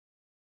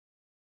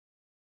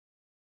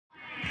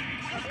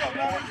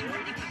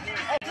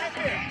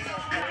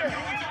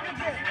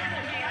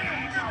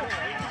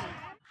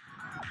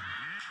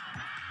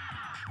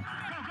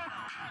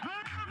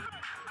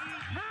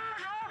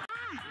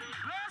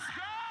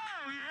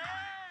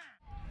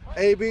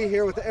AB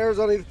here with the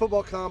Arizona Youth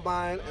Football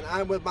Combine, and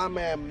I'm with my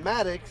man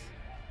Maddox.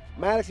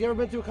 Maddox, you ever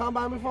been to a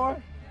combine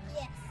before?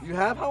 Yes. You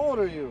have? How old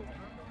are you?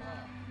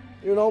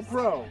 You're an old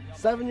pro,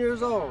 7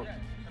 years old.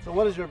 So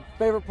what is your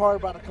favorite part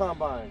about the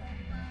combine?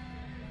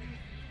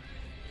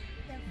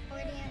 The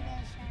 40 and the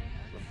shuttle.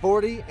 The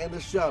 40 and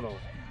the shuttle.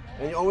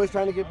 And you're always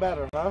trying to get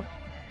better, huh?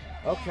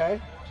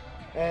 Okay.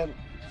 And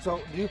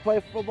so do you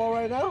play football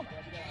right now?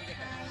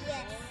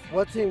 Yes.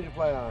 What team do you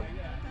play on?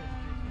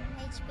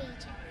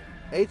 HBHF.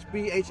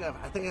 HBHF.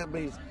 I think that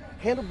means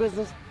handle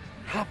business,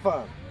 have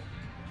fun.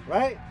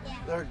 Right? Yeah.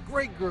 They're a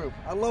great group.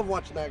 I love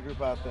watching that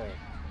group out there.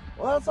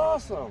 Well, that's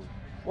awesome.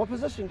 What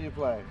position do you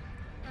play?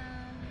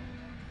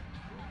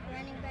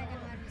 Running back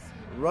and wide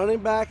receiver. Running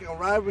back and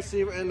wide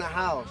receiver in the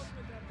house.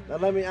 Now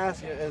let me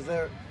ask you, is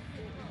there,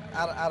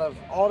 out of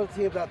all the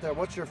teams out there,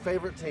 what's your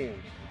favorite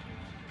team?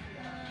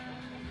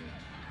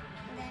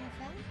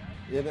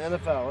 The NFL? In the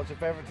NFL, what's your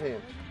favorite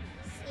team?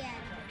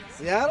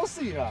 Seattle. Seattle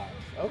Seahawks.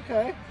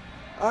 Okay.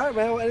 All right,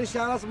 man. Well, any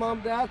shout-outs to Mom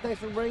and Dad? Thanks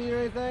for bringing you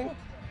anything?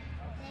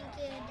 Thank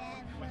you,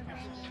 Dad, for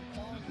bringing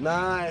me.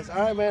 Nice.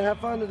 All right, man. Have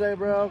fun today,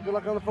 bro. Good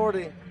luck on the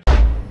 40.